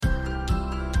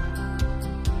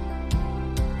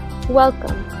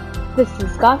Welcome. This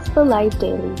is Gospel Light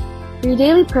Daily, your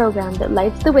daily program that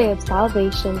lights the way of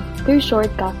salvation through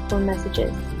short gospel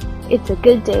messages. It's a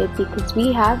good day because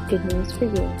we have good news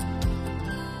for you.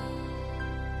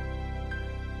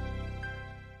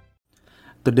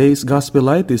 Today's Gospel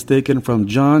Light is taken from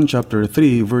John chapter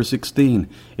 3, verse 16.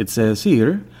 It says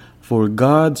here, "For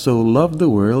God so loved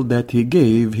the world that He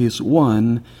gave His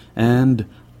one and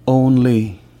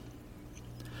only."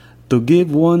 To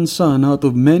give one son out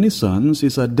of many sons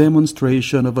is a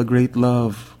demonstration of a great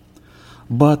love.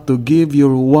 But to give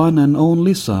your one and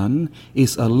only Son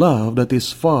is a love that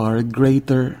is far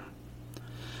greater.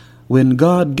 When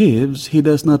God gives, He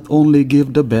does not only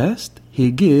give the best, He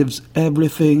gives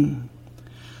everything.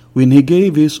 When He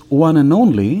gave His one and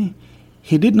only,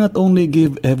 He did not only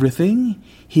give everything,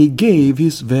 He gave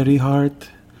His very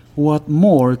heart. What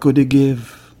more could He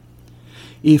give?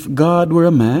 If God were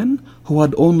a man who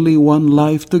had only one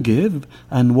life to give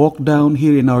and walked down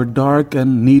here in our dark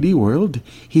and needy world,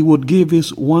 He would give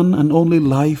His one and only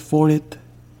life for it.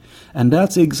 And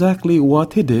that's exactly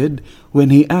what He did when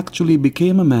He actually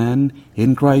became a man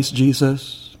in Christ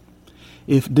Jesus.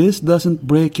 If this doesn't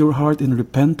break your heart in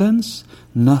repentance,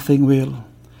 nothing will.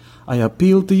 I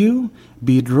appeal to you,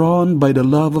 be drawn by the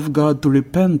love of God to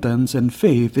repentance and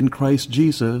faith in Christ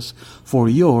Jesus for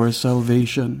your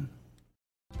salvation.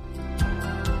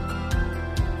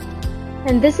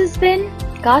 And this has been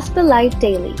Gospel Light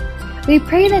Daily. We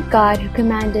pray that God who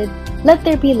commanded, "Let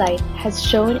there be light," has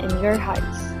shone in your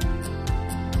hearts.